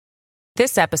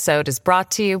This episode is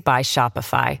brought to you by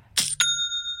Shopify.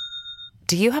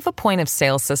 Do you have a point of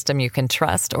sale system you can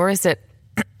trust, or is it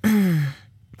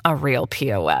a real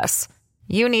POS?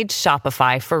 You need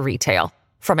Shopify for retail.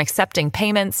 From accepting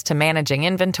payments to managing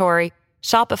inventory,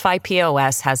 Shopify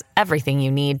POS has everything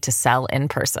you need to sell in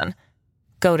person.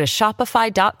 Go to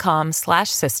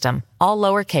shopify.com/system, all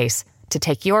lowercase, to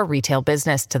take your retail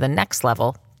business to the next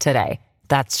level today.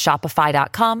 That's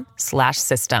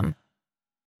shopify.com/system.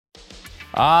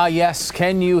 Ah, yes,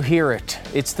 can you hear it?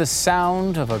 It's the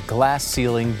sound of a glass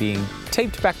ceiling being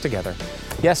taped back together.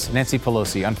 Yes, Nancy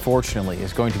Pelosi, unfortunately,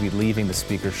 is going to be leaving the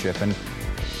speakership, and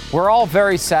we're all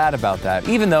very sad about that,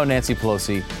 even though Nancy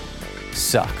Pelosi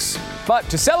sucks. But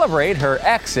to celebrate her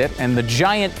exit and the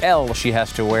giant L she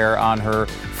has to wear on her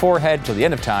forehead till the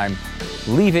end of time,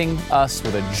 leaving us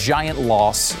with a giant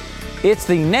loss, it's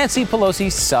the Nancy Pelosi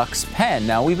Sucks pen.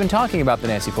 Now, we've been talking about the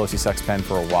Nancy Pelosi Sucks pen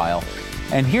for a while,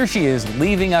 and here she is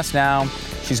leaving us now.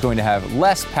 She's going to have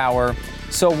less power,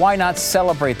 so why not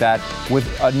celebrate that with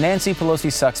a Nancy Pelosi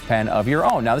Sucks pen of your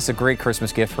own? Now, this is a great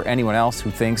Christmas gift for anyone else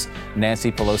who thinks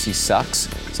Nancy Pelosi sucks,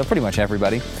 so pretty much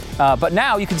everybody. But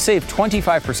now you can save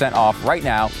 25% off right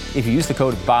now if you use the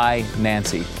code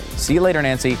BYNancy. See you later,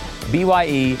 Nancy.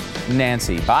 BYE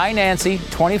Nancy. Buy Nancy,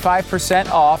 25%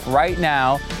 off right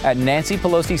now at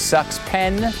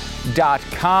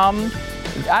NancyPelosiSucksPen.com.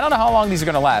 I don't know how long these are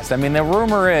going to last. I mean, the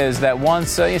rumor is that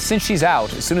since she's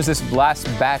out, as soon as this last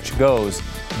batch goes,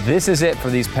 this is it for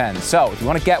these pens. So if you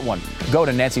want to get one, go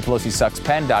to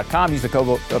NancyPelosiSucksPen.com. Use the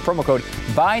promo code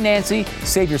BYNancy.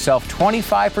 Save yourself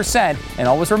 25%. And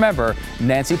always remember,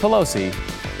 Nancy Pelosi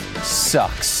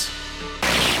sucks.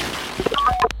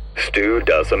 Stu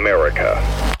Does America.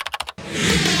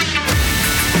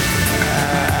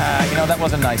 That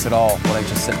wasn't nice at all, what I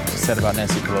just said about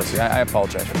Nancy Pelosi. I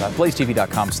apologize for that.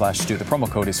 BlazeTV.com/Stu. The promo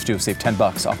code is Stu. Save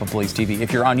 $10 off of Blaze TV.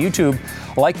 If you're on YouTube,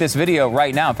 like this video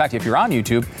right now. In fact, if you're on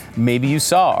YouTube, maybe you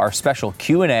saw our special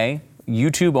Q&A,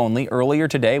 YouTube only, earlier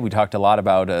today. We talked a lot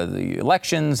about the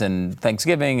elections and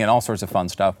Thanksgiving and all sorts of fun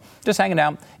stuff. Just hanging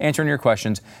out, answering your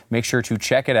questions. Make sure to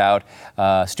check it out.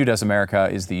 Stu Does America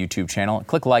is the YouTube channel.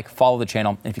 Click like, follow the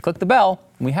channel. And if you click the bell,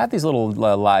 we have these little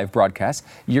live broadcasts.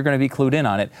 You're going to be clued in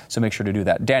on it, so make sure to do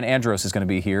that. Dan Andros is going to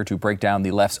be here to break down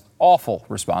the left's awful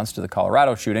response to the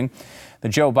Colorado shooting. The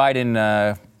Joe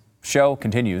Biden show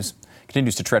continues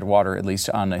to tread water, at least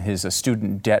on his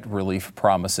student debt relief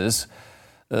promises.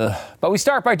 But we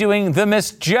start by doing the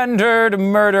misgendered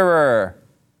murderer.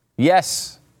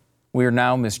 Yes, we are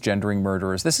now misgendering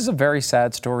murderers. This is a very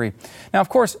sad story. Now, of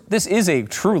course, this is a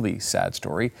truly sad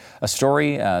story, a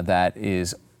story that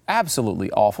is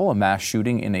absolutely awful, a mass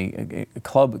shooting in a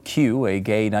Club Q, a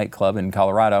gay nightclub in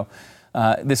Colorado.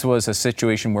 This was a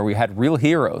situation where we had real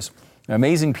heroes,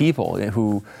 amazing people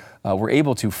who were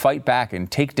able to fight back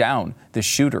and take down the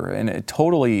shooter in a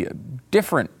totally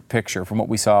different picture from what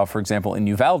we saw, for example, in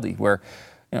Uvalde, where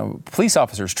police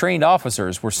officers, trained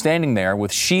officers, were standing there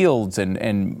with shields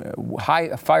and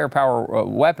high firepower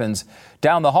weapons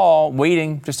down the hall,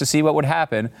 waiting just to see what would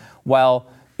happen. While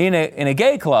in a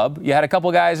gay club, you had a couple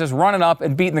guys just running up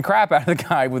and beating the crap out of the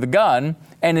guy with a gun,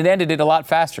 and it ended it a lot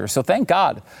faster. So thank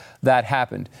God that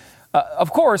happened.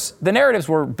 Of course, the narratives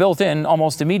were built in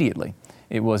almost immediately.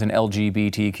 It was an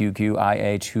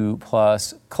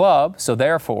LGBTQIA2+ club, so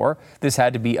therefore, this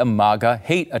had to be a MAGA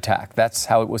hate attack. That's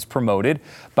how it was promoted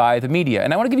by the media.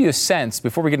 And I want to give you a sense,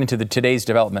 before we get into today's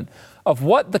development, of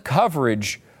what the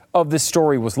coverage of this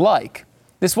story was like.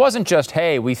 This wasn't just,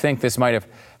 hey, we think this might have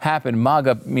happened,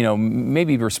 MAGA, may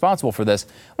be responsible for this. I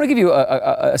want to give you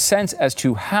a sense as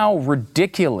to how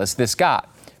ridiculous this got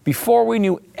before we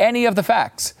knew any of the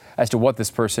facts as to who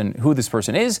this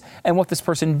person is and what this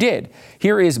person did.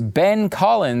 Here is Ben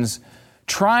Collins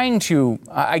trying to,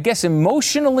 I guess,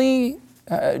 emotionally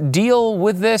deal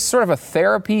with this, sort of a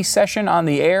therapy session on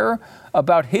the air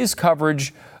about his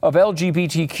coverage of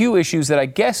LGBTQ issues that I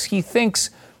guess he thinks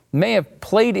may have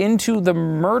played into the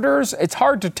murders. It's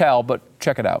hard to tell, but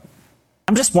check it out.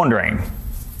 I'm just wondering,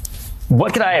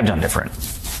 what could I have done different?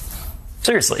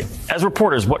 Seriously, as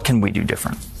reporters, what can we do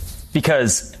different?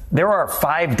 Because there are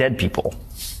 5 dead people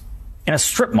in a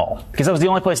strip mall, because that was the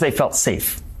only place they felt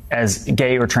safe as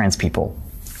gay or trans people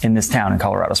in this town in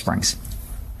Colorado Springs.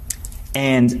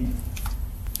 And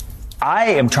I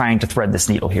am trying to thread this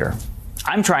needle here.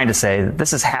 I'm trying to say that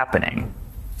this is happening.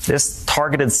 This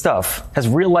targeted stuff has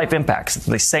real life impacts.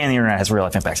 They say on the internet has real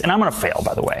life impacts. And I'm going to fail,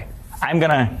 by the way. I'm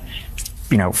going to,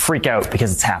 freak out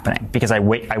because it's happening, because I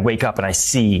wake up and I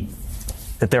see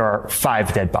that there are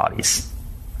 5 dead bodies.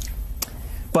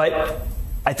 But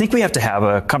I think we have to have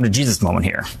a come to Jesus moment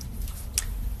here.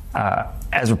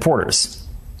 As reporters,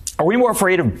 Are we more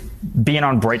afraid of being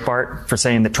on Breitbart for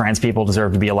saying that trans people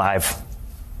deserve to be alive?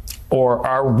 Or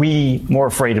are we more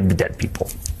afraid of the dead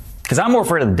people? Because I'm more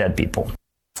afraid of the dead people.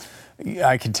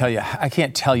 I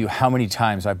can't tell you how many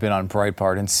times I've been on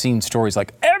Breitbart and seen stories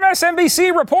like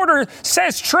MSNBC reporter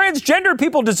says transgender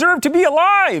people deserve to be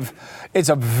alive. It's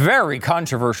a very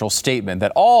controversial statement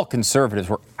that all conservatives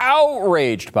were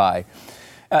outraged by.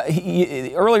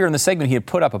 Earlier in the segment, he had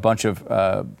put up a bunch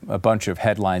of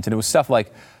headlines, and it was stuff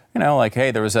like,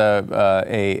 hey, there was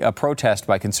a protest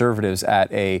by conservatives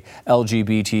at a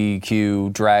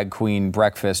LGBTQ drag queen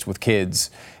breakfast with kids,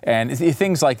 and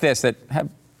things like this that have.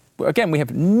 Again, we have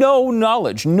no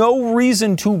knowledge, no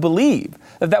reason to believe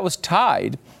that was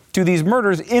tied to these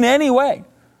murders in any way.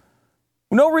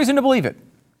 No reason to believe it.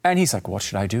 And he's like, what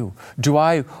should I do?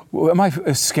 Am I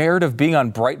scared of being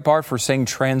on Breitbart for saying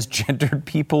transgendered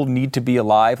people need to be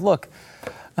alive? Look,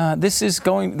 this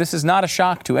is not a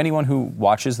shock to anyone who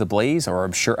watches The Blaze, or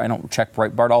I'm sure, I don't check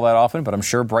Breitbart all that often, but I'm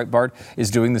sure Breitbart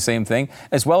is doing the same thing,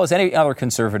 as well as any other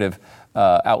conservative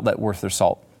outlet worth their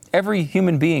salt. Every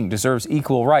human being deserves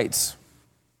equal rights.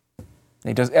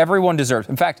 Everyone deserves.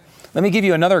 In fact, let me give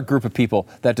you another group of people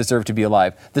that deserve to be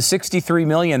alive. The 63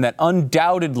 million that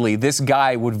undoubtedly this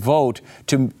guy would vote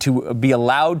to be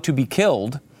allowed to be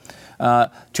killed,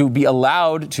 to be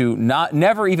allowed to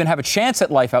never even have a chance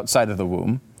at life outside of the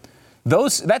womb.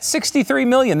 That's 63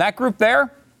 million, that group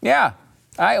there, yeah,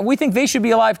 we think they should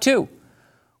be alive too.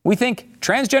 We think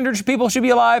transgender people should be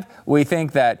alive. We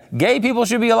think that gay people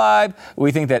should be alive.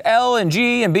 We think that L and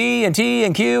G and B and T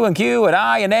and Q and Q and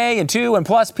I and A and 2 and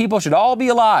plus people should all be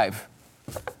alive.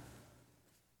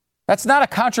 That's not a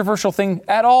controversial thing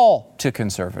at all to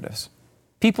conservatives.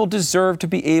 People deserve to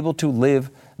be able to live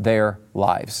their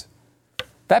lives.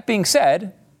 That being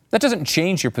said, that doesn't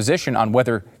change your position on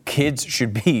whether kids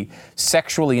should be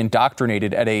sexually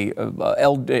indoctrinated at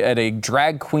a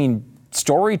drag queen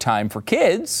story time for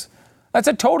kids. That's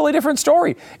a totally different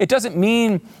story. It doesn't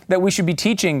mean that we should be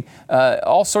teaching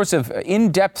all sorts of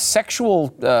in-depth sexual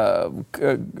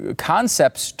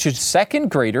concepts to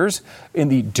second graders in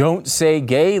the Don't Say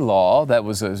Gay law. That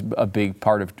was a big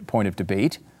point of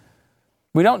debate.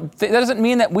 That doesn't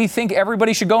mean that we think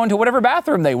everybody should go into whatever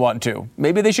bathroom they want to.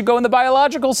 Maybe they should go in the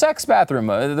biological sex bathroom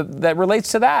that relates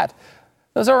to that.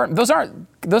 Those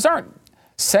aren't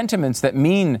sentiments that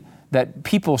mean that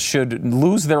people should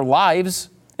lose their lives.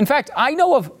 In fact, I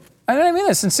mean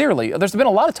this sincerely, there's been a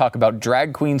lot of talk about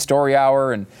drag queen story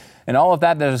hour and all of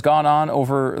that has gone on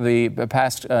over the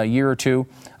past year or two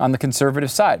on the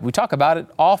conservative side. We talk about it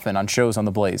often on shows on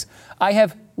The Blaze. I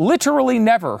have literally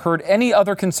never heard any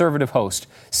other conservative host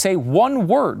say one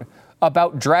word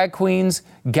about drag queens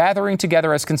gathering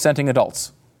together as consenting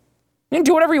adults. You can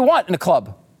do whatever you want in a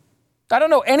club. I don't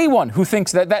know anyone who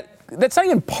thinks that's not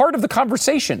even part of the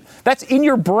conversation. That's in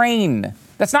your brain.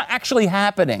 That's not actually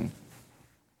happening.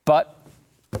 But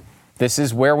this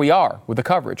is where we are with the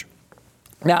coverage.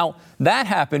 Now, that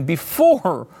happened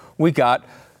before we got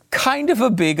kind of a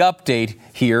big update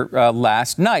here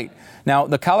last night. Now,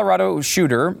 the Colorado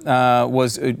shooter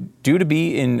was due to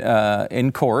be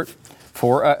in court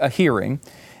for a hearing.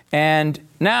 And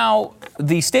now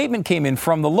the statement came in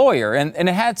from the lawyer, and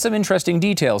it had some interesting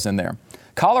details in there.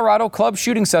 Colorado club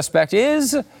shooting suspect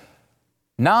is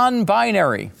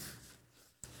non-binary,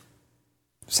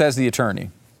 says the attorney.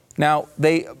 Now,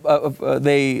 they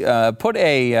put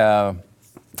a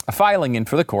filing in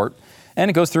for the court, and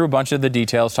it goes through a bunch of the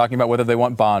details talking about whether they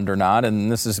want bond or not,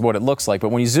 and this is what it looks like. But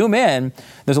when you zoom in,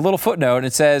 there's a little footnote, and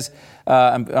it says,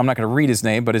 I'm not going to read his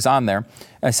name, but it's on there.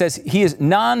 It says he is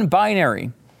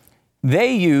non-binary.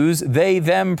 They use they,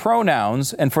 them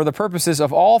pronouns, and for the purposes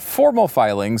of all formal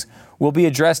filings, will be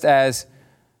addressed as,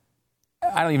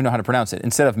 I don't even know how to pronounce it.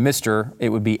 Instead of Mr., it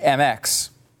would be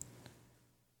MX.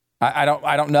 I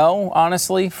don't know,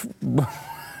 honestly,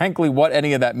 frankly, what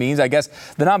any of that means. I guess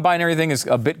the non-binary thing is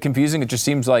a bit confusing. It just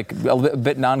seems like a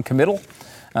bit non-committal.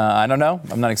 I don't know.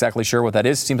 I'm not exactly sure what that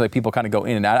is. It seems like people kind of go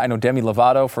in and out. I know Demi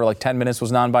Lovato for like 10 minutes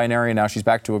was non-binary, and now she's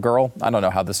back to a girl. I don't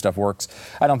know how this stuff works.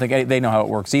 I don't think they know how it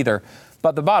works either.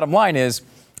 But the bottom line is,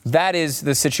 that is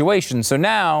the situation. So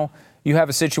now you have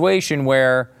a situation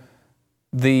where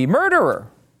the murderer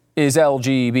is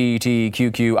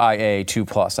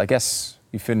LGBTQIA2+. I guess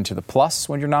you fit into the plus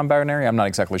when you're non-binary. I'm not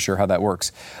exactly sure how that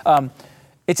works.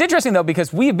 It's interesting, though,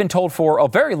 because we've been told for a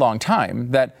very long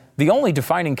time that the only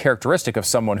defining characteristic of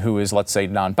someone who is, let's say,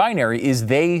 non-binary is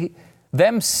them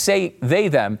saying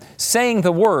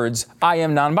the words, I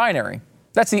am non-binary.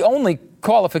 That's the only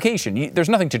qualification. There's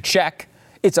nothing to check.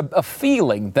 It's a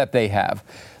feeling that they have.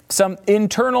 some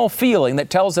internal feeling that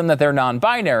tells them that they're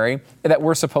non-binary, that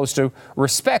we're supposed to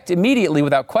respect immediately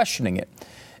without questioning it.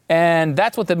 And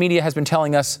that's what the media has been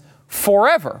telling us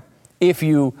forever. If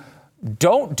you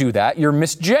don't do that, you're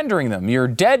misgendering them, you're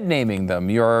dead naming them,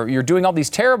 you're doing all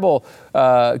these terrible,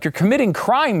 you're committing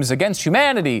crimes against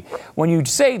humanity when you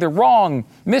say the wrong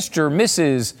Mr.,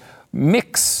 Mrs.,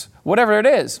 Mix, whatever it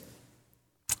is.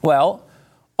 Well,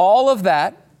 all of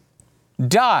that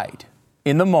died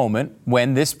in the moment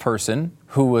when this person,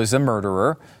 who was a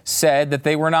murderer, said that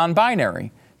they were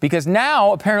non-binary. Because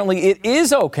now, apparently, it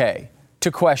is okay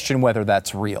to question whether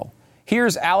that's real.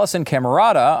 Here's Alison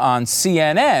Camerata on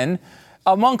CNN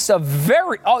amongst a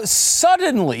very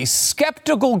suddenly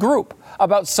skeptical group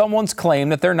about someone's claim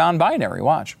that they're non-binary.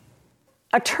 Watch.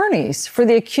 Attorneys for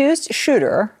the accused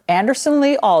shooter, Anderson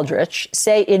Lee Aldrich,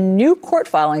 say in new court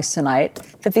filings tonight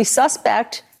that the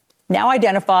suspect now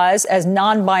identifies as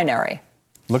non-binary.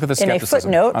 Look at the skepticism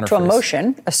in a footnote to a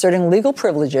motion asserting legal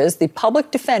privileges, the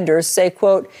public defenders say,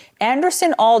 quote,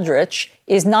 Anderson Aldrich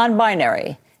is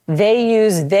non-binary. They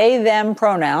use they, them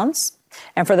pronouns,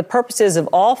 and for the purposes of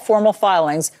all formal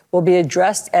filings will be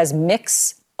addressed as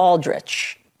Mix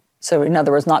Aldrich. So in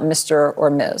other words, not Mr. or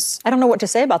Ms. I don't know what to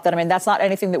say about that. I mean, that's not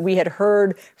anything that we had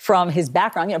heard from his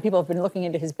background. You know, people have been looking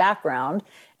into his background,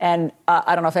 and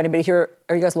I don't know if anybody here,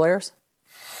 are you guys lawyers?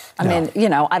 I mean, you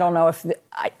know, I don't know if,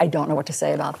 I don't know what to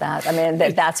say about that. I mean,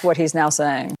 that's what he's now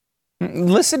saying.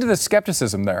 Listen to the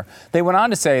skepticism there. They went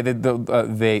on to say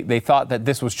that they thought that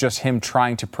this was just him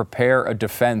trying to prepare a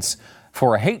defense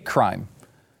for a hate crime.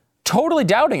 Totally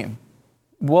doubting him.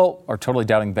 Well, or totally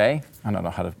doubting Bay. I don't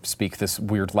know how to speak this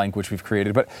weird language we've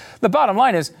created, but the bottom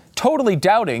line is totally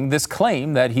doubting this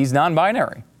claim that he's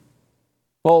non-binary.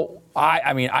 Well,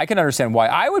 I mean, I can understand why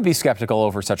I would be skeptical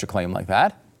over such a claim like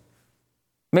that.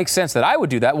 Makes sense that I would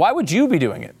do that. Why would you be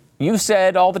doing it? You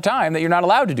said all the time that you're not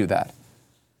allowed to do that.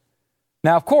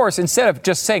 Now, of course, instead of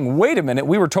just saying, wait a minute,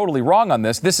 we were totally wrong on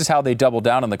this, this is how they double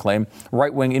down on the claim.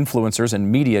 Right-wing influencers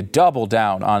and media double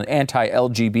down on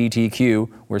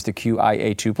anti-LGBTQ, where's the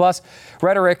QIA2+,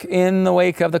 rhetoric in the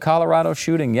wake of the Colorado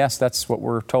shooting. Yes, that's what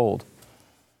we're told.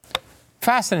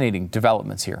 Fascinating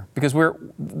developments here, because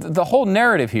the whole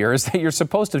narrative here is that you're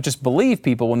supposed to just believe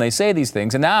people when they say these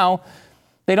things, and now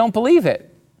they don't believe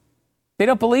it. They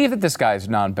don't believe that this guy's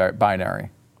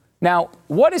non-binary. Now,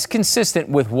 what is consistent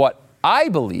with what I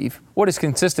believe, what is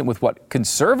consistent with what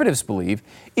conservatives believe,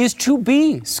 is to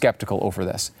be skeptical over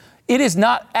this. It is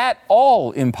not at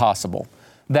all impossible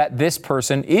that this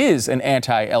person is an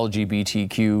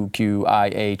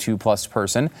anti-LGBTQIA2+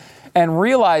 person and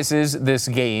realizes this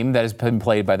game that has been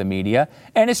played by the media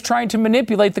and is trying to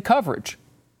manipulate the coverage.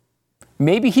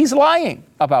 Maybe he's lying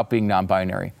about being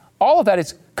non-binary. All of that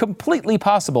is completely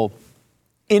possible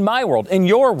in my world, in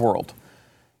your world.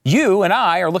 You and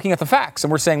I are looking at the facts and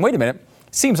we're saying, wait a minute,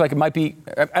 seems like it might be,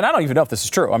 and I don't even know if this is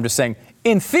true. I'm just saying,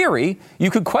 in theory,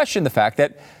 you could question the fact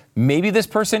that maybe this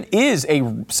person is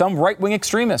some right-wing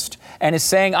extremist and is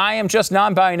saying, I am just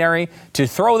non-binary to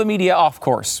throw the media off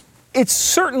course. It's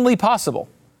certainly possible.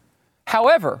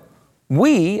 However,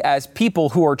 we, as people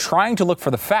who are trying to look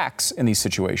for the facts in these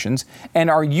situations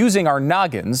and are using our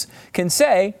noggins, can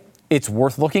say, it's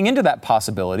worth looking into that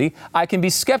possibility. I can be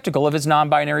skeptical of his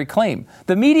non-binary claim.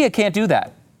 The media can't do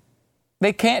that.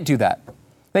 They can't do that.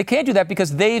 They can't do that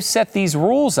because they've set these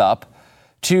rules up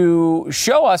to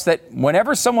show us that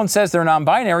whenever someone says they're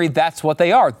non-binary, that's what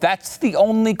they are. That's the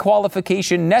only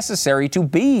qualification necessary to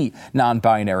be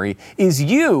non-binary, is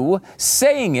you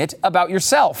saying it about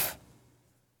yourself.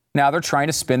 Now they're trying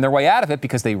to spin their way out of it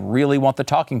because they really want the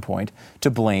talking point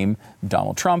to blame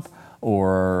Donald Trump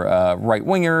or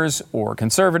right-wingers or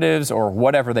conservatives or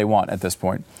whatever they want at this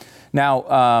point.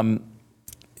 Now,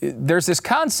 there's this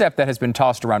concept that has been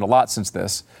tossed around a lot since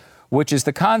this, which is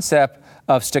the concept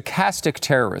of stochastic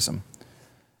terrorism.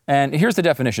 And here's the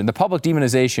definition: the public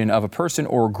demonization of a person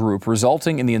or group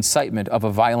resulting in the incitement of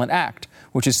a violent act,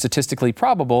 which is statistically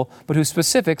probable, but whose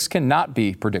specifics cannot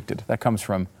be predicted. That comes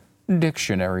from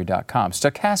dictionary.com.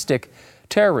 Stochastic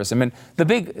terrorism. And the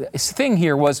big thing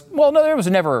here was, well, no, there was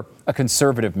never a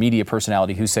conservative media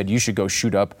personality who said you should go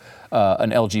shoot up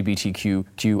an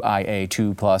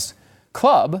LGBTQIA2+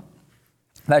 club.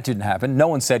 That didn't happen. No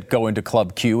one said go into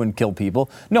Club Q and kill people.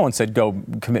 No one said go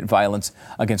commit violence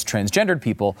against transgendered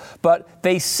people. But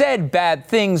they said bad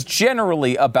things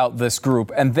generally about this group,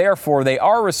 and therefore they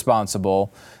are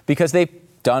responsible because they've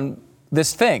done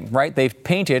this thing, right? They've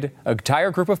painted an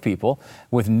entire group of people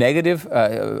with negative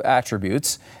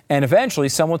attributes, and eventually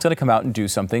someone's going to come out and do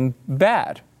something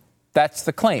bad. That's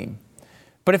the claim.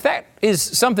 But if that is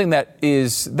something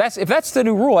if that's the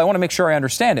new rule, I want to make sure I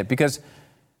understand it, because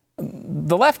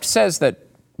the left says that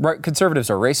conservatives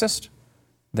are racist,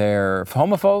 they're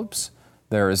homophobes,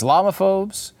 they're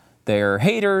Islamophobes, they're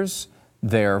haters,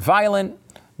 they're violent,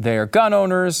 they're gun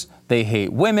owners, they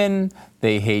hate women,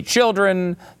 they hate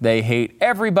children, they hate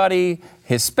everybody,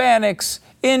 Hispanics,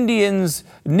 Indians,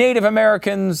 Native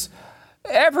Americans,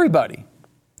 everybody.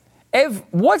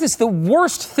 What is the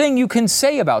worst thing you can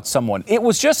say about someone? It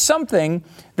was just something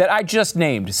that I just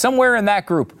named. Somewhere in that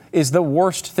group is the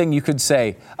worst thing you could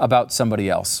say about somebody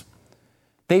else.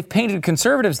 They've painted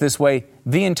conservatives this way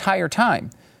the entire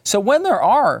time. So when there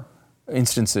are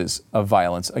instances of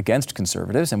violence against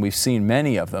conservatives, and we've seen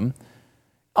many of them,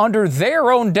 under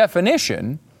their own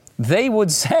definition, they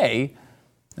would say,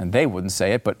 and they wouldn't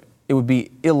say it, but it would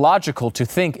be illogical to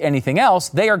think anything else,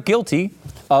 they are guilty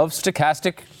of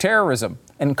stochastic terrorism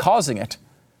and causing it.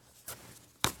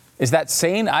 Is that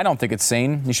sane? I don't think it's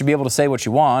sane. You should be able to say what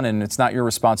you want, and it's not your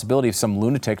responsibility if some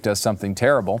lunatic does something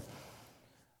terrible,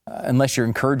 unless you're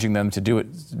encouraging them to do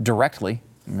it directly.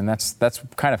 I mean, that's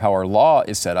kind of how our law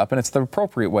is set up, and it's the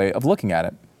appropriate way of looking at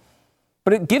it.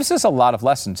 But it gives us a lot of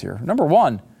lessons here. Number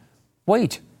one,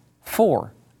 wait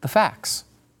for the facts.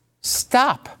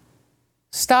 Stop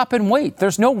and wait.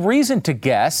 There's no reason to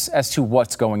guess as to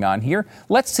what's going on here.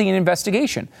 Let's see an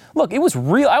investigation. Look, it was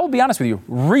real. I will be honest with you,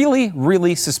 really,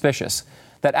 really suspicious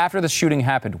that after the shooting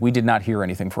happened, we did not hear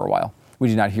anything for a while. We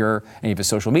did not hear any of his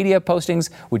social media postings.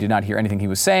 We did not hear anything he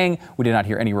was saying. We did not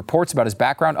hear any reports about his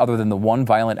background other than the one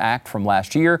violent act from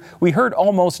last year. We heard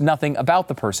almost nothing about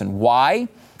the person. Why?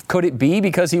 Could it be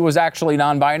because he was actually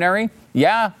non-binary?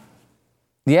 Yeah,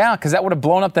 because that would have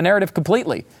blown up the narrative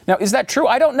completely. Now, is that true?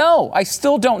 I don't know. I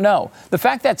still don't know. The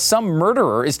fact that some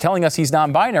murderer is telling us he's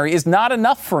non-binary is not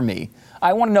enough for me.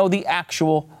 I want to know the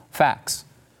actual facts.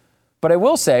 But I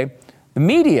will say, the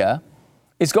media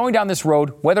is going down this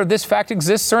road whether this fact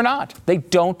exists or not. They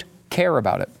don't care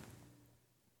about it.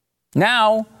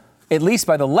 Now, at least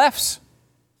by the left's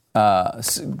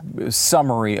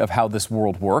summary of how this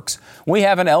world works, we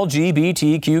have an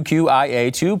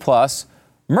LGBTQIA2+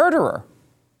 murderer.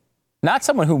 Not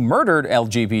someone who murdered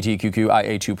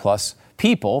LGBTQIA2+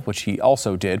 people, which he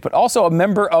also did, but also a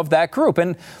member of that group.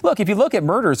 And look, if you look at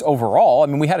murders overall, I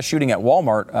mean, we had a shooting at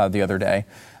Walmart the other day,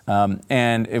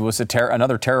 and it was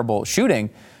another terrible shooting,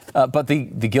 but the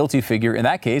guilty figure in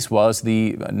that case was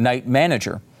the night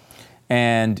manager.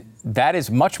 And that is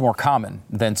much more common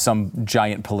than some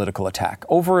giant political attack.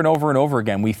 Over and over and over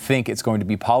again, we think it's going to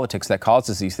be politics that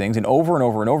causes these things. And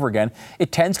over again,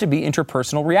 it tends to be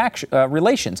interpersonal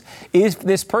relations. If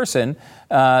this person,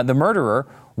 the murderer,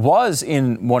 was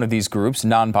in one of these groups,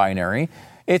 non-binary,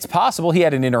 it's possible he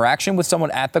had an interaction with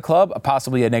someone at the club,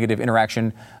 possibly a negative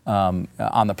interaction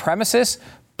on the premises,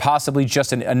 possibly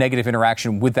just a negative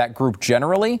interaction with that group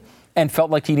generally, and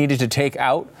felt like he needed to take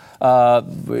out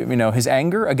his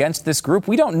anger against this group.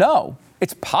 We don't know.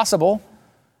 It's possible.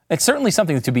 It's certainly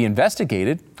something to be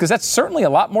investigated, because that's certainly a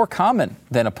lot more common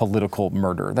than a political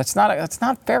murder. That's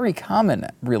not very common,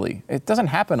 really. It doesn't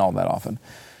happen all that often.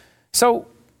 So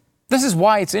this is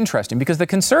why it's interesting, because the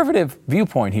conservative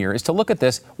viewpoint here is to look at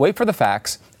this, wait for the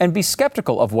facts, and be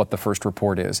skeptical of what the first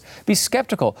report is. Be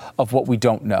skeptical of what we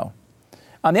don't know.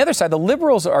 On the other side, the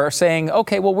liberals are saying,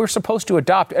 okay, well, we're supposed to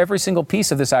adopt every single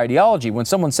piece of this ideology. When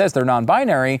someone says they're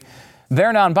non-binary,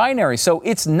 they're non-binary. So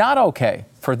it's not okay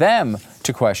for them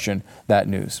to question that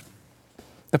news.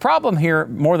 The problem here,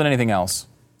 more than anything else,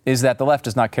 is that the left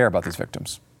does not care about these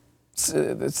victims.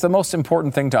 It's the most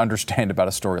important thing to understand about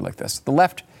a story like this. The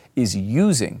left is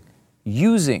using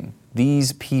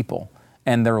these people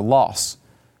and their loss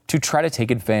to try to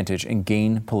take advantage and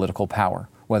gain political power.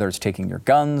 Whether it's taking your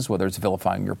guns, whether it's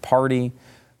vilifying your party,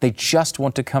 they just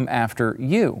want to come after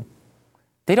you.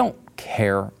 They don't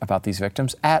care about these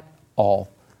victims at all.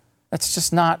 That's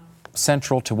just not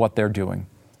central to what they're doing.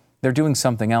 They're doing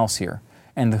something else here.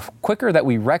 And the quicker that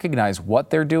we recognize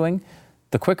what they're doing,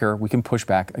 the quicker we can push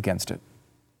back against it.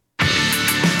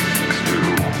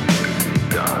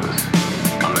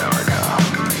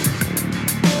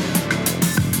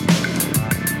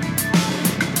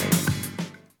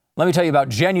 Let me tell you about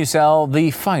Genucel,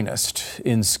 the finest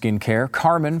in skincare.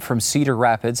 Carmen from Cedar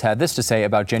Rapids had this to say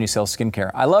about Genucel skincare.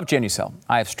 I love Genucel.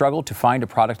 I have struggled to find a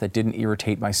product that didn't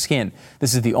irritate my skin.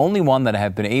 This is the only one that I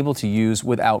have been able to use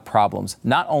without problems.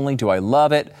 Not only do I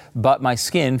love it, but my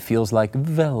skin feels like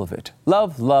velvet.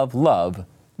 Love, love, love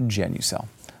Genucel.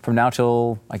 From now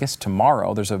till, I guess,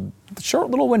 tomorrow, there's a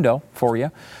short little window for you.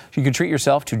 You can treat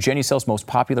yourself to Genucel's most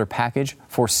popular package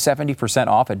for 70%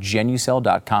 off at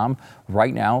Genucel.com.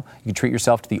 Right now, you can treat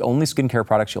yourself to the only skincare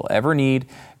products you'll ever need.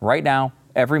 Right now,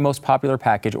 Every most popular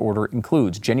package order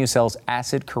includes Genucel's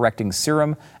acid-correcting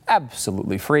serum,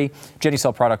 absolutely free.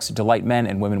 Genucel products delight men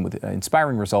and women with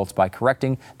inspiring results by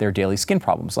correcting their daily skin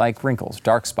problems like wrinkles,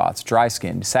 dark spots, dry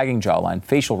skin, sagging jawline,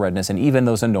 facial redness, and even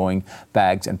those annoying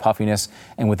bags and puffiness.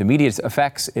 And with immediate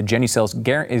effects,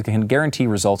 Genucel can guarantee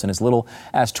results in as little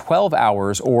as 12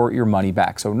 hours or your money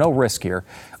back. So no risk here.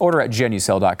 Order at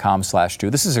Genucel.com/Stu.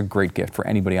 This is a great gift for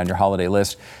anybody on your holiday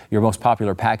list. Your most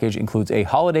popular package includes a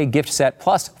holiday gift set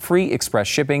plus free express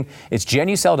shipping. It's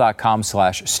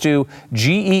Genucel.com/Stu.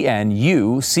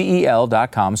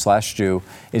 GENUCEL.com/Stu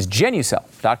is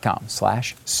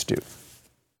Genucel.com/Stu.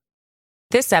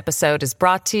 This episode is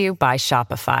brought to you by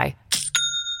Shopify.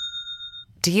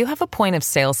 Do you have a point of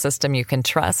sale system you can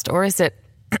trust, or is it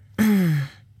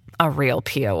a real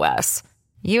POS?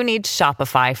 You need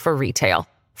Shopify for retail.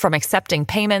 From accepting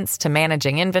payments to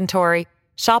managing inventory,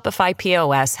 Shopify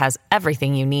POS has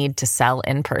everything you need to sell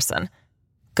in person.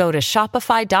 Go to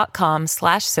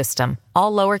shopify.com/system,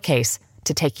 all lowercase,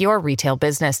 to take your retail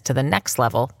business to the next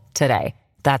level today.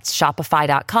 That's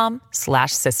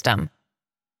shopify.com/system.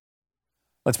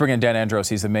 Let's bring in Dan Andros.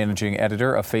 He's the managing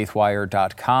editor of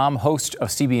FaithWire.com, host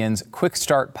of CBN's Quick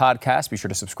Start podcast. Be sure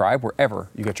to subscribe wherever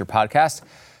you get your podcasts.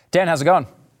 Dan, how's it going?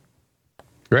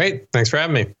 Great. Thanks for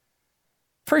having me.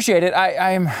 Appreciate it.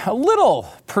 I'm a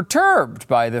little perturbed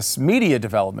by this media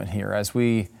development here as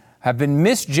we have been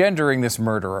misgendering this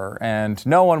murderer, and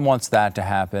no one wants that to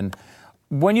happen.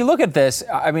 When you look at this,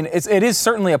 I mean, it is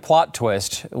certainly a plot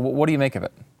twist. What do you make of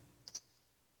it?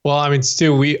 Well, I mean,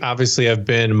 Stu, we obviously have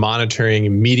been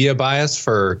monitoring media bias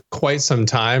for quite some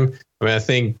time. I mean, I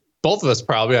think both of us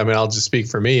probably, I mean, I'll just speak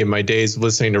for me. In my days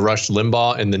listening to Rush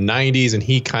Limbaugh in the 90s, and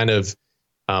he kind of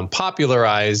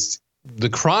popularized the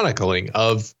chronicling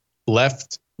of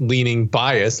left-leaning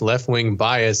bias, left-wing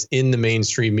bias in the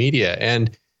mainstream media.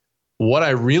 And what I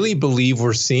really believe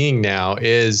we're seeing now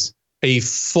is a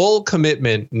full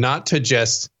commitment, not to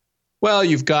just, well,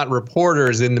 you've got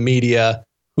reporters in the media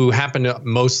who happen to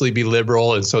mostly be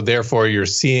liberal, and so therefore you're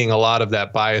seeing a lot of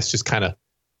that bias just kind of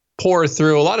pour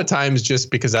through, a lot of times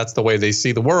just because that's the way they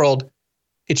see the world.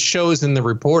 It shows in the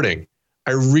reporting.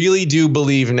 I really do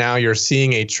believe now you're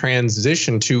seeing a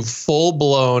transition to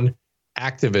full-blown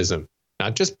activism,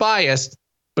 not just biased,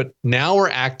 but now we're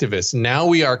activists. Now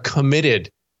we are committed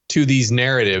to these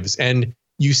narratives, and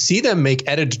you see them make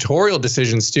editorial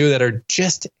decisions too that are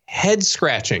just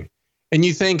head-scratching. And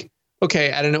you think, okay,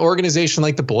 at an organization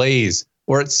like The Blaze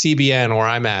or at CBN, where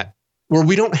I'm at, where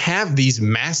we don't have these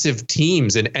massive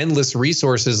teams and endless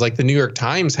resources like the New York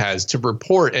Times has to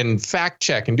report and fact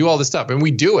check and do all this stuff, and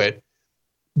we do it,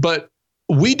 but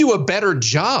we do a better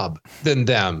job than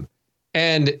them.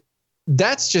 And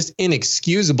that's just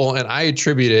inexcusable. And I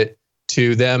attribute it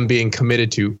to them being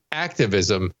committed to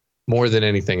activism more than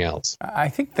anything else. I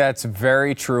think that's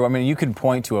very true. I mean, you can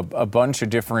point to a bunch of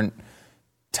different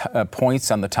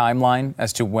points on the timeline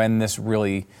as to when this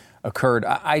really occurred.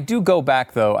 I do go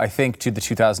back, though, I think, to the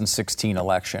 2016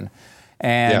 election.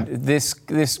 And this,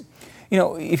 you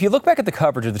know, if you look back at the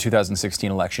coverage of the 2016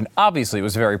 election, obviously it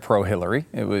was very pro-Hillary.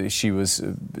 She was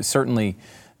certainly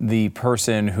the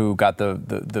person who got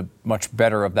the much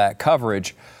better of that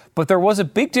coverage. But there was a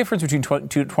big difference between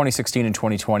 2016 and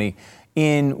 2020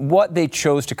 in what they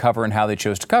chose to cover and how they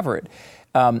chose to cover it.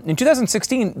 In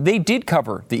 2016, they did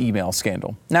cover the email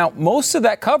scandal. Now, most of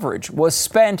that coverage was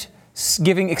spent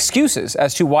giving excuses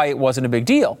as to why it wasn't a big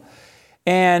deal.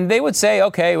 And they would say,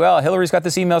 okay, well, Hillary's got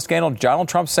this email scandal, Donald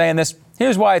Trump's saying this,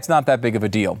 here's why it's not that big of a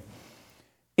deal.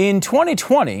 In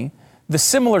 2020, the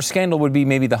similar scandal would be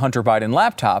maybe the Hunter Biden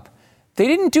laptop. They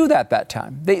didn't do that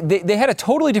time. They had a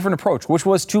totally different approach, which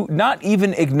was to not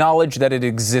even acknowledge that it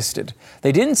existed.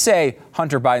 They didn't say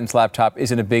Hunter Biden's laptop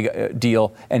isn't a big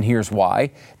deal and here's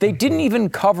why. They didn't even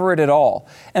cover it at all.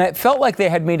 And it felt like they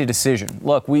had made a decision.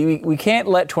 Look, we can't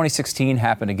let 2016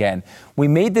 happen again. We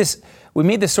made this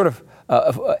sort of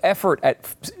effort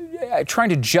at trying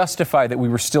to justify that we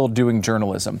were still doing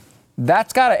journalism.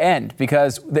 That's got to end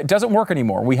because it doesn't work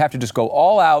anymore. We have to just go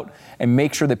all out and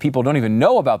make sure that people don't even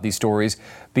know about these stories,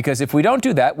 because if we don't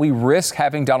do that, we risk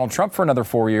having Donald Trump for another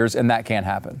 4 years, and that can't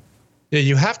happen. Yeah,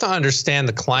 you have to understand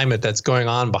the climate that's going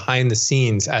on behind the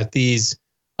scenes at these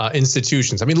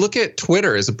institutions. I mean, look at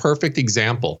Twitter as a perfect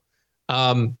example.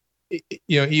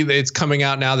 It's coming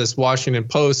out now, this Washington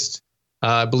Post,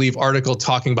 I believe, article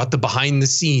talking about the behind the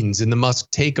scenes in the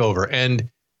Musk takeover. And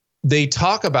they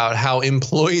talk about how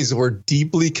employees were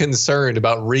deeply concerned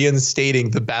about reinstating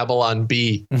the Babylon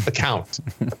Bee account.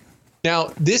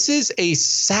 Now, this is a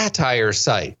satire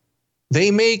site. They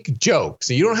make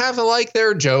jokes. You don't have to like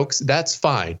their jokes. That's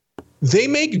fine. They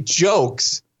make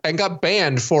jokes and got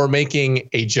banned for making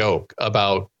a joke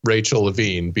about Rachel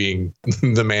Levine being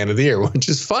the man of the year, which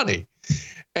is funny.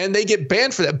 And they get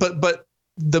banned for that. But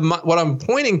what I'm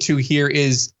pointing to here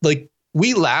is, like,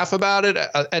 we laugh about it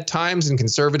at times in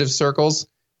conservative circles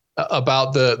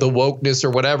about the wokeness or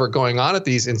whatever going on at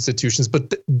these institutions.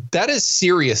 But that is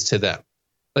serious to them.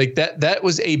 Like that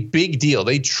was a big deal.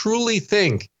 They truly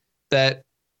think that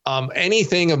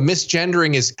anything of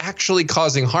misgendering is actually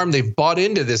causing harm. They've bought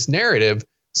into this narrative.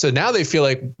 So now they feel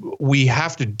like we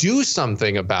have to do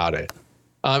something about it.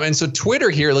 And so Twitter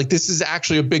here, like, this is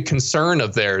actually a big concern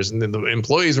of theirs. And then the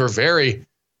employees were very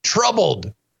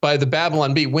troubled by the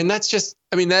Babylon Bee, when that's just,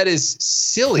 I mean, that is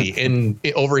silly in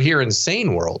over here in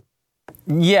sane world.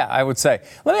 Yeah, I would say.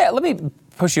 Let me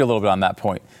push you a little bit on that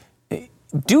point.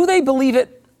 Do they believe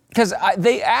it? Because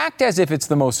they act as if it's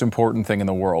the most important thing in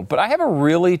the world. But I have a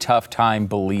really tough time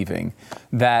believing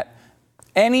that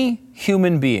any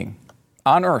human being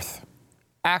on Earth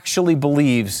actually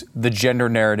believes the gender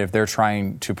narrative they're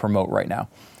trying to promote right now.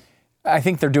 I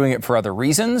think they're doing it for other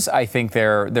reasons. I think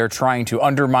they're trying to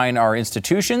undermine our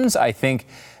institutions. I think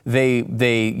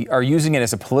they are using it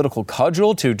as a political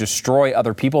cudgel to destroy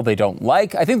other people they don't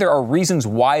like. I think there are reasons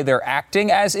why they're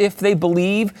acting as if they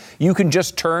believe you can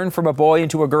just turn from a boy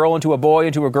into a girl, into a boy,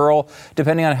 into a girl,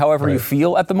 depending on however you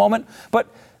feel at the moment. But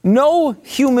no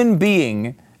human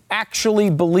being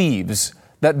actually believes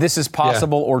that this is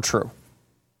possible or true.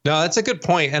 No, that's a good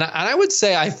point. And I would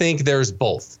say I think there's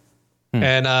both.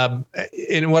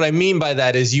 And what I mean by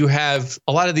that is you have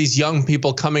a lot of these young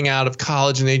people coming out of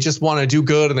college and they just want to do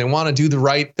good and they want to do the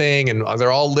right thing. And they're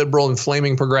all liberal and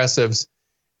flaming progressives.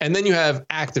 And then you have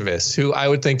activists who I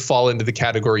would think fall into the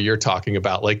category you're talking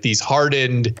about, like these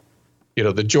hardened,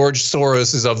 the George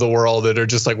Soroses of the world that are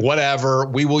just like, whatever,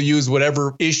 we will use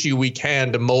whatever issue we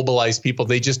can to mobilize people.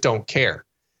 They just don't care.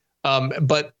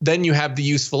 But then you have the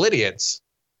useful idiots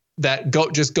that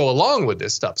go along with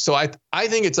this stuff. So I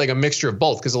think it's like a mixture of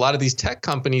both, because a lot of these tech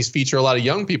companies feature a lot of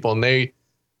young people and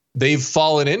they've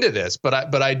fallen into this.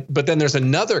 But then there's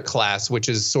another class, which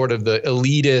is sort of the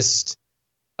elitist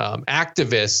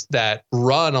activists that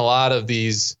run a lot of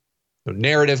these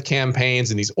narrative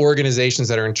campaigns and these organizations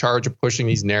that are in charge of pushing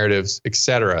these narratives, et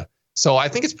cetera. So I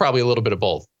think it's probably a little bit of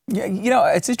both.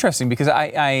 Yeah, it's interesting because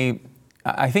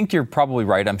I think you're probably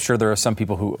right. I'm sure there are some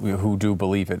people who do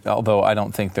believe it, although I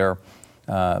don't think they're,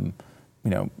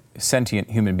 sentient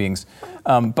human beings.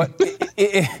 But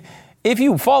if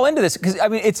you fall into this, because I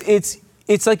mean,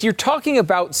 it's like you're talking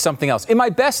about something else. In my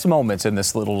best moments in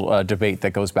this little debate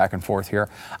that goes back and forth here,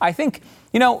 I think,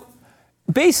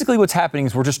 basically what's happening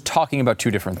is we're just talking about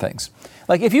two different things.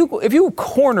 Like if you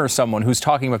corner someone who's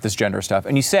talking about this gender stuff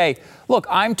and you say, look,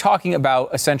 I'm talking about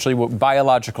essentially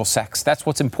biological sex. That's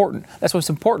what's important. That's what's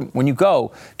important when you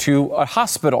go to a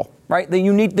hospital, right? They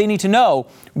need to know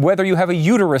whether you have a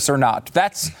uterus or not.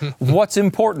 That's what's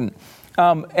important.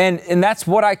 And that's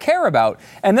what I care about.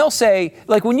 And they'll say,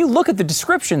 like, when you look at the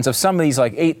descriptions of some of these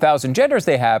like 8,000 genders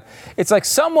they have, it's like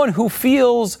someone who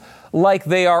feels like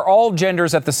they are all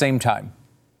genders at the same time.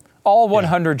 All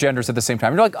 100 genders at the same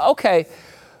time. You're like, okay,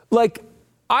 like,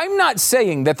 I'm not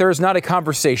saying that there's not a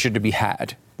conversation to be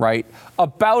had, right,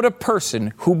 about a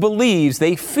person who believes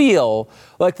they feel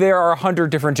like there are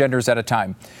 100 different genders at a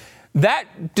time. That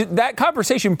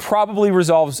conversation probably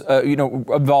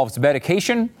involves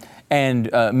medication and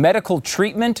medical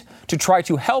treatment to try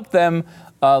to help them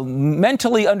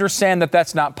mentally understand that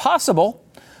that's not possible.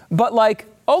 But like,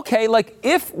 okay, like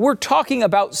if we're talking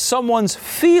about someone's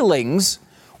feelings,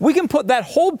 we can put that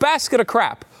whole basket of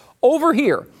crap over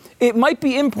here. It might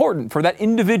be important for that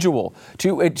individual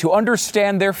to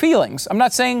understand their feelings. I'm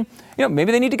not saying,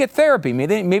 maybe they need to get therapy.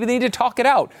 Maybe they need to talk it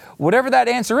out, whatever that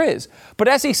answer is. But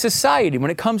as a society, when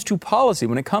it comes to policy,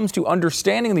 when it comes to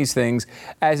understanding these things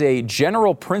as a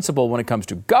general principle, when it comes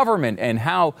to government and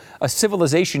how a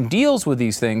civilization deals with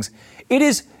these things, it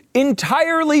is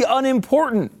entirely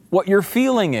unimportant what your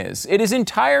feeling is. It is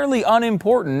entirely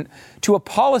unimportant to a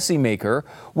policymaker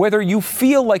whether you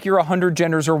feel like you're 100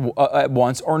 genders at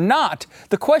once or not.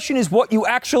 The question is what you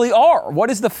actually are. What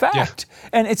is the fact? Yeah.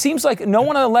 And it seems like no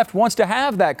one on the left wants to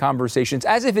have that conversation. It's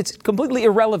as if it's completely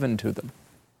irrelevant to them.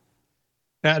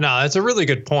 Yeah, no, that's a really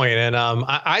good point. And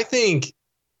I think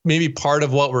maybe part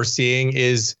of what we're seeing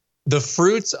is the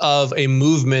fruits of a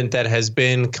movement that has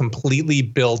been completely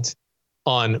built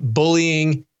on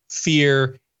bullying,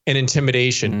 fear, and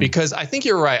intimidation. Because I think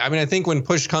you're right. I mean, I think when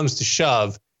push comes to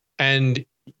shove and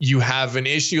you have an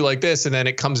issue like this and then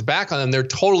it comes back on them, they're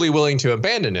totally willing to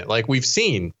abandon it, like we've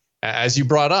seen, as you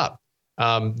brought up.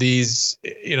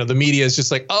 The media is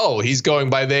just like, oh, he's going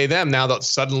by they, them. Now that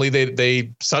suddenly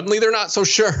they're not so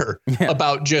sure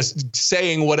about just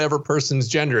saying whatever person's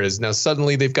gender is. Now,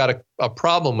 suddenly they've got a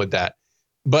problem with that.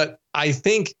 But I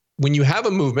think when you have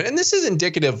a movement, and this is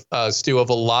indicative, Stu, of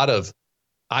a lot of,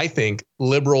 I think,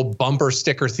 liberal bumper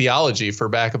sticker theology, for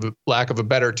lack of a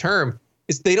better term,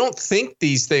 is they don't think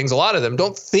these things. A lot of them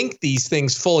don't think these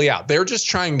things fully out. They're just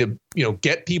trying to,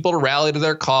 get people to rally to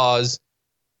their cause.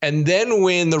 And then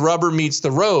when the rubber meets the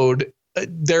road,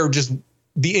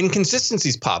 the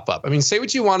inconsistencies pop up. I mean, say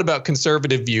what you want about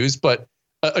conservative views, but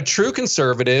a true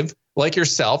conservative like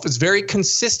yourself is very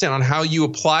consistent on how you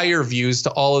apply your views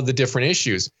to all of the different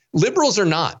issues. Liberals are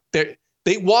not.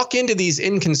 They walk into these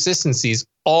inconsistencies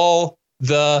all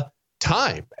the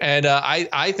time. And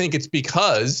I think it's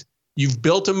because you've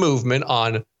built a movement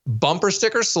on bumper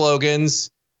sticker slogans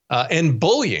and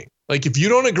bullying. Like, if you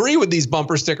don't agree with these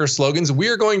bumper sticker slogans,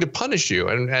 we're going to punish you.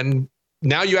 And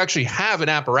now you actually have an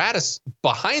apparatus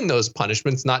behind those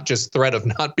punishments, not just threat of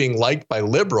not being liked by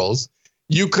liberals.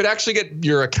 You could actually get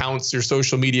your accounts, your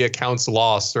social media accounts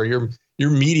lost, or your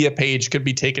media page could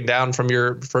be taken down from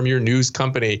your news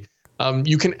company.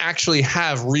 You can actually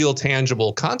have real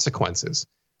tangible consequences.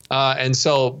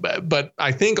 But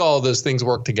I think all of those things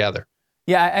work together.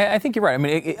 Yeah, I think you're right. I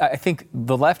mean, I think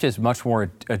the left is much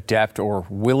more adept or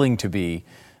willing to be,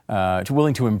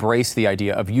 willing to embrace the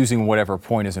idea of using whatever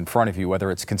point is in front of you,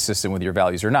 whether it's consistent with your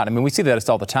values or not. I mean, we see that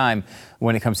all the time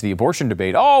when it comes to the abortion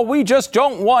debate. Oh, we just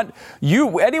don't want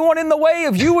anyone in the way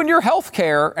of you and your health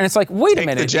care. And it's like, wait a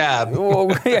minute. Take the jab.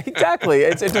 Well, yeah, exactly.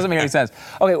 It doesn't make any sense.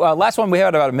 Okay, well, last one. We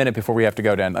have about a minute before we have to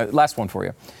go, Dan. Last one for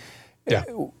you. Yeah.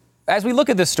 As we look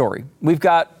at this story, we've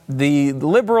got the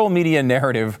liberal media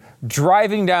narrative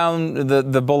driving down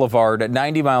the boulevard at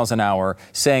 90 miles an hour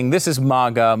saying this is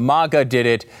MAGA. MAGA did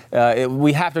it.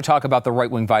 We have to talk about the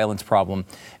right-wing violence problem.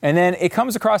 And then it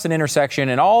comes across an intersection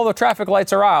and all the traffic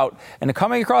lights are out. And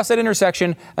coming across that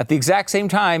intersection at the exact same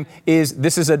time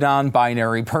this is a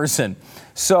non-binary person.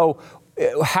 So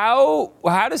how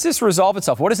does this resolve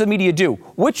itself? What does the media do?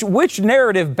 Which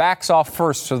narrative backs off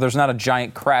first so there's not a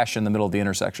giant crash in the middle of the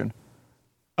intersection?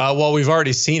 Well, we've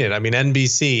already seen it. I mean,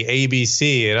 NBC,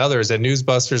 ABC, and others at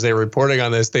Newsbusters, they were reporting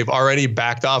on this. They've already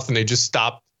backed off and they just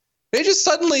stopped. They just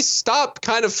suddenly stopped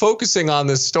kind of focusing on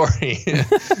this story.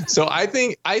 So I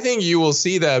think you will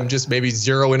see them just maybe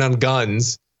zero in on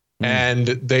guns, and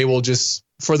they will just,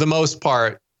 for the most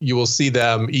part, you will see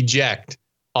them eject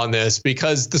on this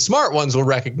because the smart ones will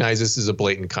recognize this as a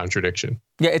blatant contradiction.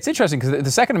 Yeah, it's interesting because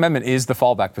the Second Amendment is the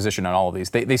fallback position on all of these.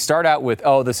 They start out with,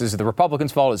 this is the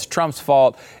Republicans' fault, it's Trump's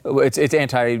fault, it's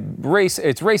anti-race,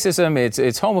 it's racism,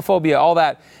 it's homophobia, all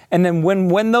that. And then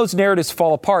when those narratives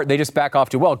fall apart, they just back off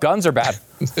to, well, guns are bad.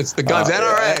 It's the guns,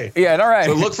 NRA. Yeah, NRA.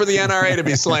 So look for the NRA to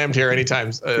be slammed here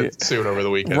anytime soon over the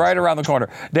weekend. Right around the corner.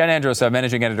 Dan Andros,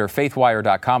 managing editor,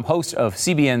 faithwire.com, host of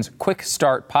CBN's Quick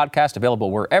Start podcast, available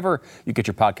wherever you get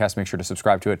your podcast. Make sure to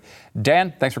subscribe to it.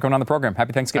 Dan, thanks for coming on the program.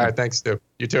 Happy Thanksgiving. All right, thanks, Stu.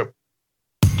 You too.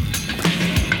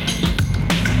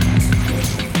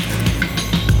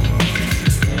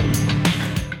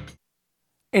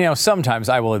 Sometimes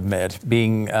I will admit,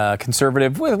 being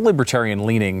conservative with libertarian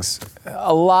leanings,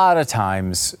 a lot of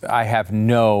times I have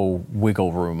no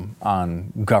wiggle room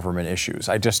on government issues.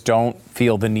 I just don't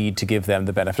feel the need to give them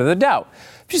the benefit of the doubt,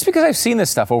 just because I've seen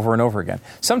this stuff over and over again.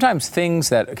 Sometimes things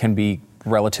that can be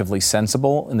relatively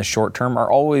sensible in the short term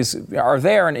are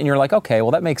there, and you're like, okay,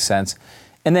 well, that makes sense.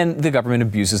 And then the government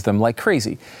abuses them like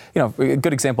crazy. A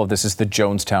good example of this is the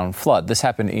Jonestown flood. This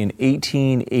happened in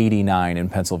 1889 in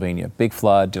Pennsylvania. Big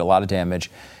flood, did a lot of damage.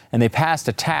 And they passed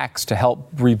a tax to help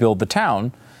rebuild the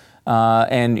town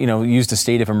and used a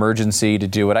state of emergency to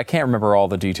do it. I can't remember all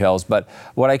the details, but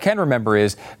what I can remember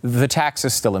is the tax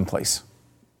is still in place.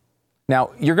 Now,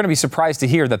 you're going to be surprised to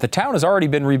hear that the town has already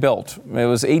been rebuilt. It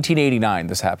was 1889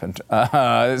 this happened.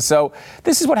 So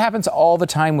this is what happens all the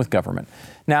time with government.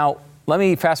 Now, let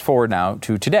me fast forward now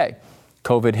to today.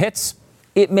 COVID hits.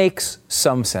 It makes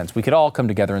some sense. We could all come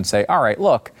together and say, all right,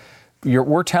 look,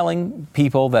 we're telling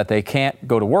people that they can't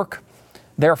go to work.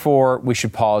 Therefore, we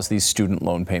should pause these student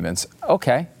loan payments.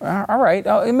 Okay, all right.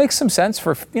 It makes some sense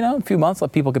for a few months.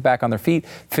 Let people get back on their feet,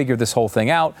 figure this whole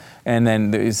thing out, and then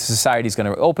the society's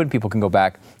going to open. People can go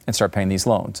back and start paying these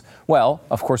loans. Well,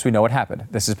 of course, we know what happened.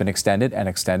 This has been extended and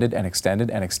extended and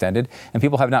extended and extended, and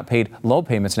people have not paid loan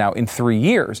payments now in 3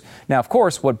 years. Now, of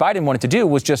course, what Biden wanted to do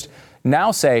was just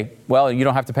now say, well, you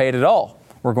don't have to pay it at all.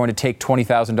 We're going to take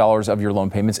 $20,000 of your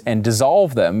loan payments and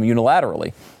dissolve them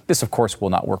unilaterally. This, of course, will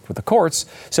not work with the courts.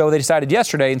 So they decided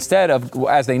yesterday, instead of,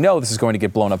 as they know this is going to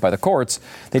get blown up by the courts,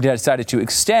 they decided to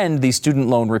extend the student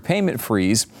loan repayment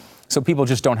freeze so people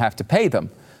just don't have to pay them.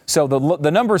 So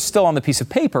the number is still on the piece of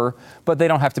paper, but they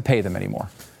don't have to pay them anymore.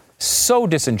 So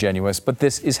disingenuous, but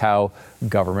this is how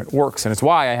government works. And it's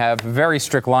why I have very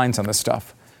strict lines on this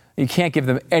stuff. You can't give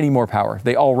them any more power.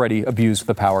 They already abuse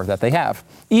the power that they have,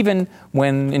 even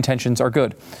when intentions are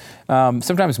good.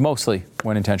 Sometimes mostly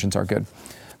when intentions are good.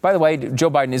 By the way,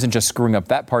 Joe Biden isn't just screwing up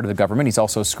that part of the government. He's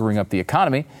also screwing up the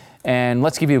economy. And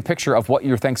let's give you a picture of what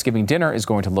your Thanksgiving dinner is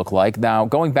going to look like. Now,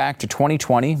 going back to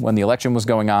 2020, when the election was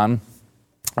going on,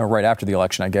 or right after the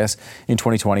election, I guess, in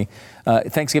 2020.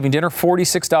 Thanksgiving dinner,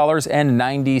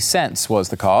 $46.90 was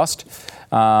the cost.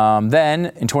 Then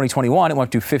in 2021, it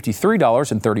went to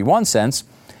 $53.31,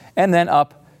 and then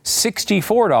up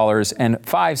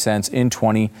 $64.05 in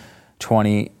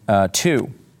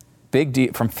 2022. Big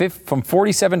deal, from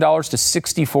 $47 to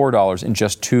 $64 in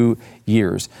just 2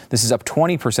 years. This is up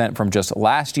 20% from just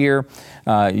last year.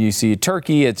 You see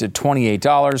turkey, it's at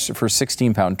 $28 for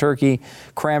 16-pound turkey.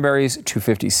 Cranberries,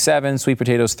 $2.57. Sweet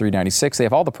potatoes, $3.96. They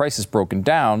have all the prices broken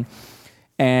down,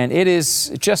 and it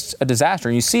is just a disaster.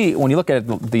 And you see, when you look at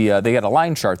they got a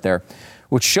line chart there,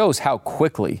 which shows how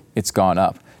quickly it's gone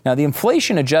up. Now, the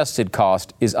inflation-adjusted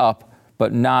cost is up,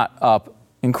 but not up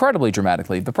incredibly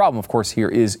dramatically. The problem, of course, here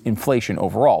is inflation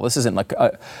overall. This isn't like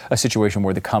a situation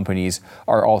where the companies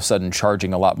are all of a sudden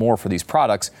charging a lot more for these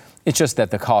products. It's just that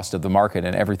the cost of the market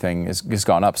and everything has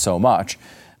gone up so much.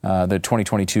 The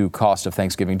 2022 cost of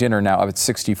Thanksgiving dinner now up at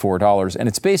 $64, and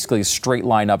it's basically a straight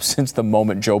line up since the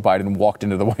moment Joe Biden walked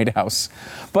into the White House.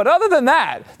 But other than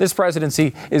that, this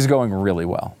presidency is going really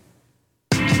well.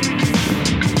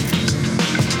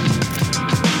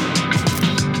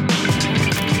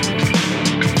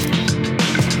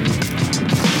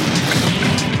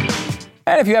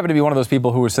 And if you happen to be one of those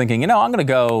people who was thinking, I'm going to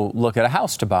go look at a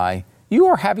house to buy, you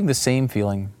are having the same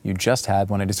feeling you just had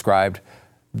when I described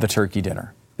the turkey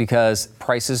dinner, because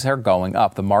prices are going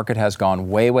up. The market has gone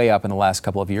way, way up in the last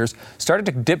couple of years, started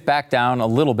to dip back down a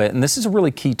little bit. And this is a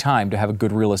really key time to have a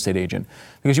good real estate agent,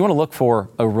 because you want to look for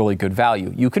a really good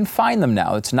value. You can find them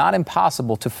now. It's not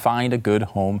impossible to find a good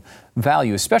home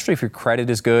value, especially if your credit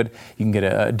is good. You can get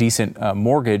a decent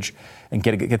mortgage and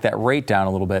get that rate down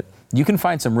a little bit. You can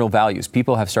find some real values.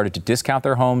 People have started to discount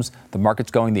their homes. The market's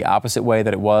going the opposite way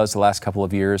that it was the last couple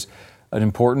of years. An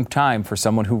important time for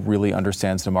someone who really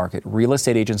understands the market.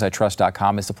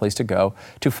 RealestateAgentsITrust.com is the place to go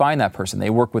to find that person. They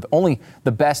work with only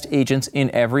the best agents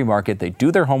in every market. They do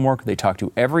their homework. They talk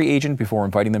to every agent before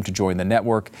inviting them to join the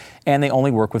network. And they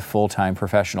only work with full-time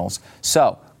professionals.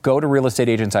 So go to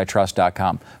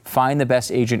RealestateAgentsITrust.com. Find the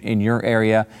best agent in your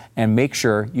area and make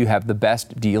sure you have the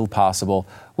best deal possible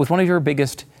with one of your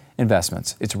biggest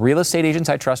investments. It's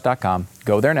RealestateAgentsITrust.com.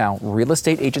 Go there now.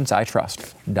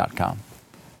 RealestateAgentsITrust.com.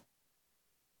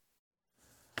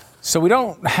 So we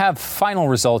don't have final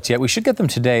results yet. We should get them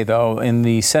today, though, in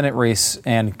the Senate race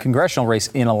and congressional race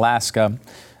in Alaska.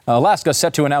 Alaska is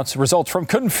set to announce results from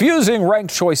confusing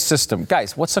ranked choice system.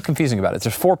 Guys, what's so confusing about it?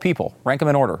 There's 4 people. Rank them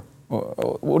in order.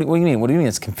 What do you mean? What do you mean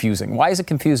it's confusing? Why is it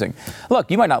confusing? Look,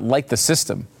 you might not like the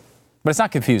system, but it's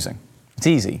not confusing. It's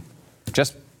easy.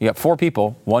 Just, you got 4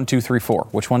 people, 1, 2, 3, 4.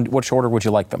 Which order would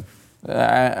you like them?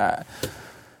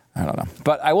 I don't know.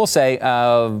 But I will say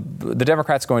the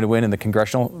Democrats going to win in the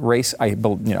congressional race.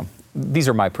 These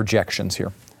are my projections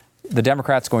here. The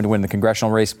Democrats going to win the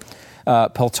congressional race.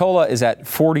 Peltola is at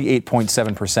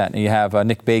 48.7%. And you have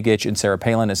Nick Begich and Sarah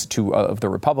Palin as 2 of the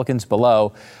Republicans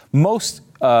below.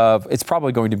 It's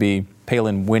probably going to be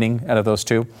Palin winning out of those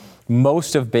 2.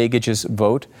 Most of Begich's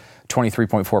vote,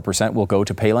 23.4%, will go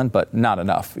to Palin, but not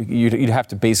enough. You'd have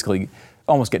to basically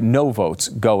almost get no votes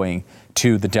going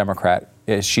to the Democrat.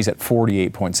 She's at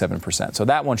 48.7%. So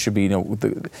that one should be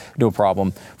no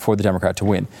problem for the Democrat to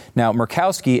win. Now,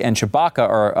 Murkowski and Chewbacca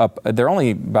are up. They're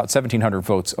only about 1,700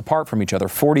 votes apart from each other.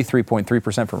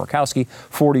 43.3% for Murkowski,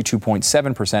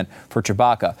 42.7% for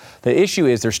Chewbacca. The issue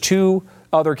is there's 2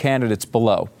 other candidates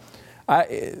below.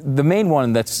 The main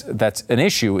one that's an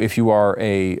issue if you are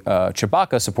a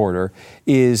Chewbacca supporter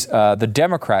is the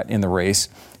Democrat in the race,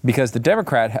 because the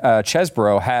Democrat,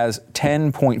 Chesbrough, has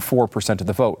 10.4% of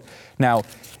the vote. Now,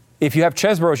 if you have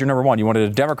Chesbrough as your number 1, you wanted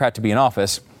a Democrat to be in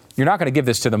office, you're not going to give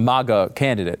this to the MAGA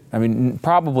candidate. I mean,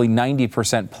 probably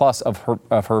 90% plus of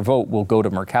her vote will go to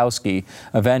Murkowski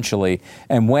eventually.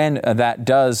 And when that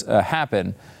does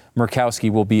happen,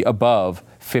 Murkowski will be above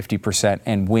 50%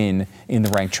 and win in the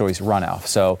ranked choice runoff.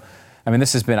 So, I mean,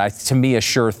 this has been, to me, a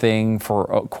sure thing for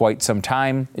quite some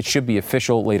time. It should be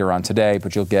official later on today,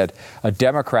 but you'll get a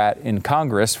Democrat in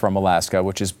Congress from Alaska,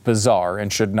 which is bizarre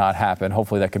and should not happen.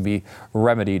 Hopefully that can be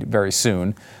remedied very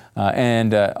soon.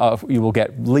 And you will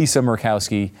get Lisa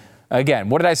Murkowski Again,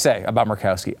 what did I say about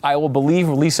Murkowski? I will believe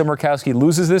Lisa Murkowski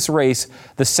loses this race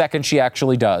the second she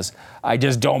actually does. I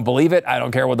just don't believe it. I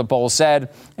don't care what the poll said.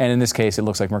 And in this case, it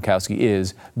looks like Murkowski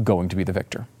is going to be the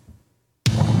victor.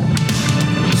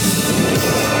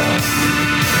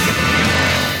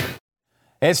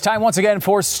 It's time once again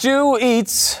for Stu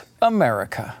Eats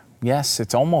America. Yes,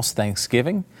 it's almost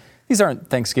Thanksgiving. These aren't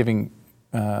Thanksgiving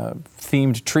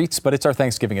themed treats, but it's our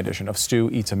Thanksgiving edition of Stu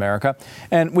Eats America.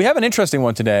 And we have an interesting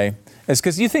one today. It's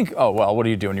because you think, oh, well, what are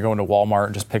you doing? You're going to Walmart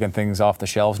and just picking things off the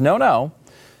shelves. No.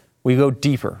 We go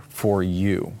deeper for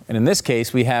you. And in this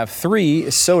case, we have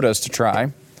 3 sodas to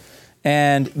try.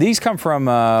 And these come from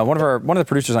one of the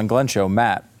producers on Glenn Show,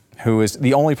 Matt, who is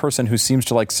the only person who seems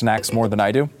to like snacks more than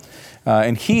I do.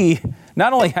 And he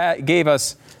not only gave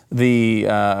us the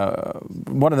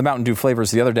one of the Mountain Dew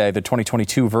flavors the other day, the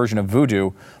 2022 version of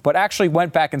Voodoo, but actually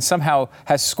went back and somehow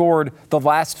has scored the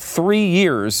last 3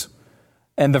 years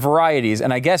and the varieties.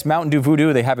 And I guess Mountain Dew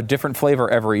Voodoo, they have a different flavor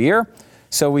every year.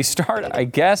 So we start, I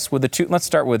guess, with let's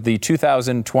start with the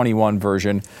 2021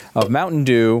 version of Mountain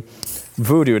Dew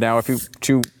Voodoo. Now,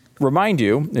 to remind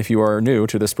you, if you are new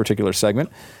to this particular segment,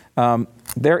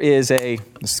 there is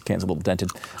this can's a little dented.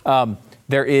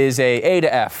 There is A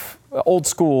to F. Old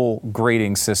school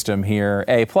grading system here.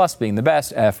 A+ being the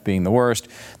best, F being the worst.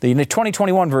 The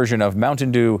 2021 version of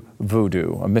Mountain Dew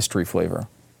Voodoo, a mystery flavor.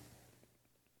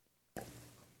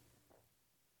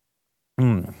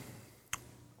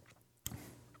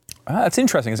 That's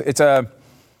interesting. It's a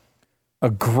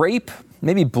grape,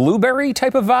 maybe blueberry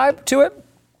type of vibe to it.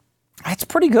 It's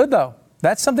pretty good though.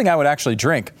 That's something I would actually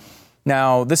drink.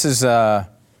 Now this is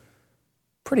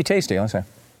pretty tasty. Let's say.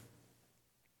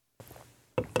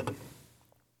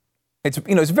 It's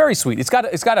very sweet. It's got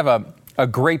to have a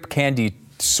grape candy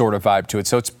sort of vibe to it.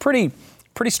 So it's pretty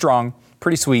strong,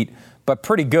 pretty sweet, but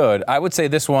pretty good. I would say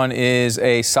this one is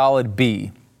a solid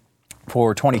B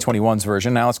for 2021's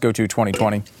version. Now let's go to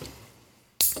 2020.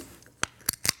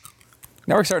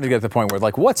 Now we're starting to get to the point where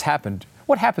what's happened?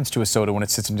 What happens to a soda when it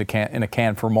sits in a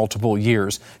can for multiple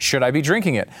years? Should I be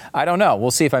drinking it? I don't know.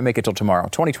 We'll see if I make it till tomorrow.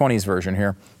 2020's version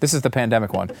here. This is the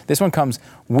pandemic one. This one comes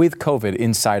with COVID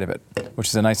inside of it, which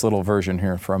is a nice little version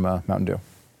here from Mountain Dew.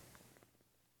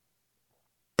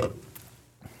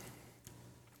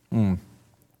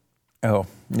 Oh,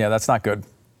 yeah, that's not good.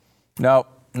 No,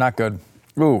 not good.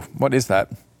 Ooh, what is that?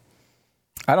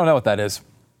 I don't know what that is.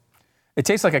 It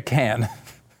tastes like a can.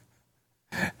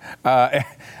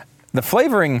 The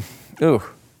flavoring, there's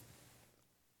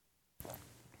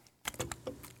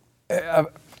a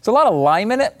lot of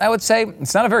lime in it, I would say.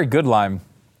 It's not a very good lime,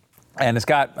 and it's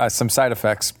got some side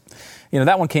effects.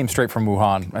 That one came straight from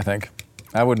Wuhan, I think.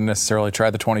 I wouldn't necessarily try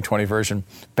the 2020 version.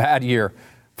 Bad year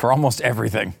for almost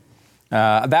everything.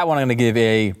 That one I'll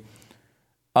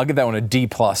give that one a D+.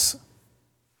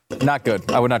 Not good.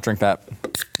 I would not drink that.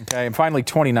 Okay, and finally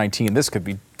 2019. This could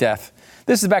be death.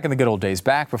 This is back in the good old days,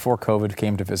 back before COVID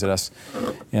came to visit us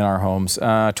in our homes.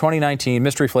 2019,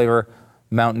 mystery flavor,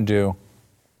 Mountain Dew.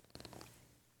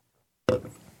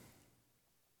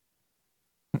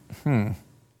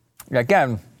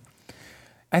 Again,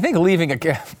 I think leaving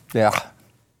yeah.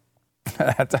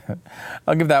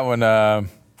 I'll give that one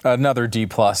another D+.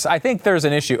 I think there's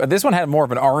an issue. This one had more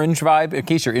of an orange vibe, in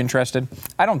case you're interested.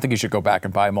 I don't think you should go back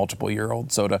and buy a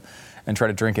multiple-year-old soda and try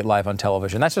to drink it live on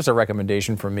television. That's just a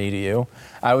recommendation from me to you.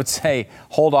 I would say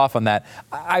hold off on that.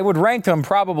 I would rank them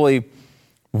probably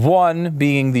 1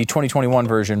 being the 2021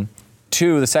 version,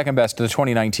 2 the second best to the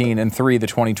 2019, and 3 the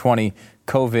 2020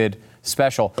 COVID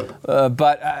special.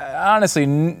 But honestly,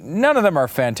 none of them are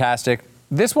fantastic.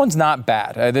 This one's not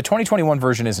bad. The 2021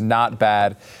 version is not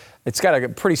bad. It's got a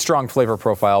pretty strong flavor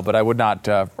profile, but I would not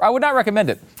recommend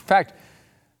it. In fact,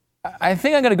 I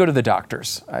think I'm going to go to the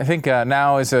doctors. I think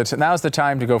now is the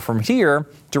time to go from here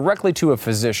directly to a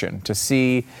physician to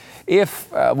see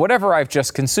if whatever I've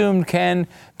just consumed can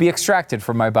be extracted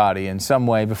from my body in some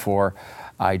way before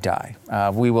I die.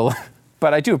 We will,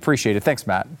 but I do appreciate it. Thanks,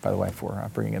 Matt, by the way, for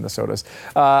bringing in the sodas.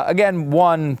 Again,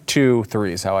 1, 2,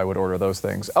 3 is how I would order those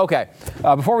things. Okay,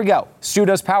 before we go,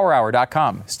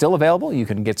 StuDoesPowerHour.com. Still available. You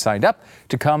can get signed up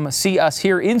to come see us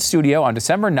here in studio on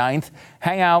December 9th.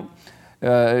 Hang out.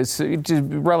 To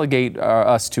relegate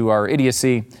us to our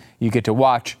idiocy, you get to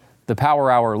watch the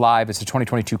Power Hour live. It's the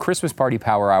 2022 Christmas Party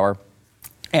Power Hour.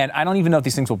 And I don't even know if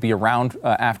these things will be around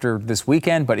after this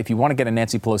weekend, but if you want to get a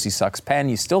Nancy Pelosi Sucks pen,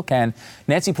 you still can.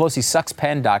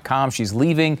 NancyPelosiSucksPen.com. She's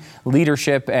leaving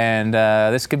leadership, and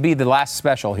this could be the last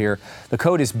special here. The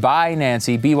code is BYE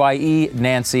Nancy, BYE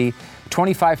Nancy.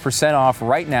 25% off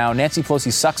right now,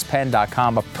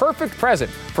 NancyPelosiSucksPen.com. A perfect present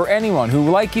for anyone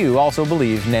who, like you, also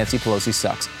believes Nancy Pelosi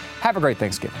sucks. Have a great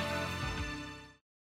Thanksgiving.